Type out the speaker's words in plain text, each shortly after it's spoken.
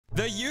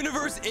The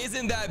universe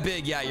isn't that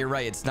big. Yeah, you're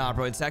right. It's not,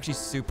 bro. It's actually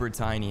super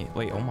tiny.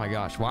 Wait, oh my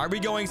gosh. Why are we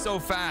going so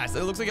fast?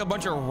 It looks like a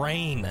bunch of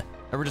rain. And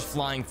we're just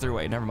flying through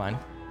it. Never mind.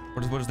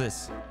 What is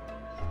this?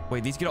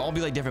 Wait, these could all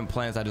be like different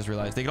planets. I just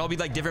realized they could all be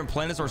like different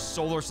planets or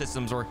solar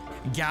systems or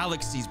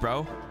galaxies,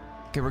 bro.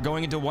 Okay, we're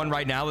going into one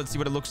right now. Let's see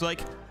what it looks like.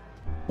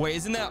 Wait,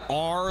 isn't that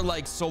our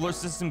like solar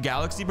system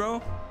galaxy,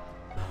 bro?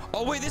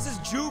 Oh wait, this is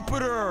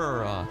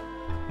Jupiter.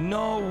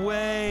 No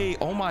way.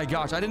 Oh my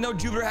gosh, I didn't know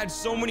Jupiter had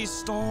so many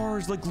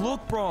stars. Like,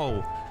 look,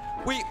 bro.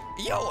 Wait,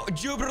 yo,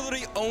 Jupiter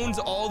literally owns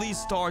all these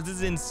stars. This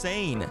is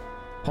insane.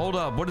 Hold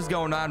up, what is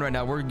going on right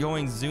now? We're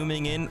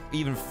zooming in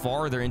even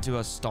farther into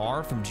a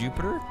star from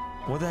Jupiter.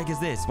 What the heck is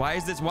this? Why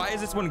is this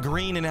one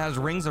green and it has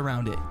rings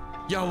around it?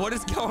 Yo, what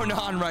is going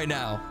on right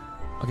now?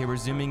 Okay, we're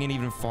zooming in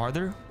even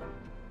farther.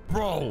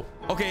 Bro,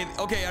 okay,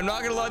 I'm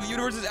not gonna lie, the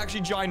universe is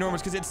actually ginormous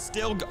because it's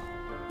still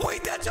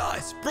wait, that's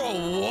us,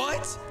 bro.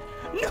 What?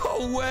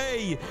 No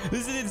way.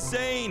 This is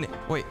insane.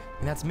 Wait,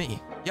 and that's me.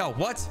 Yo,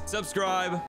 what? Subscribe.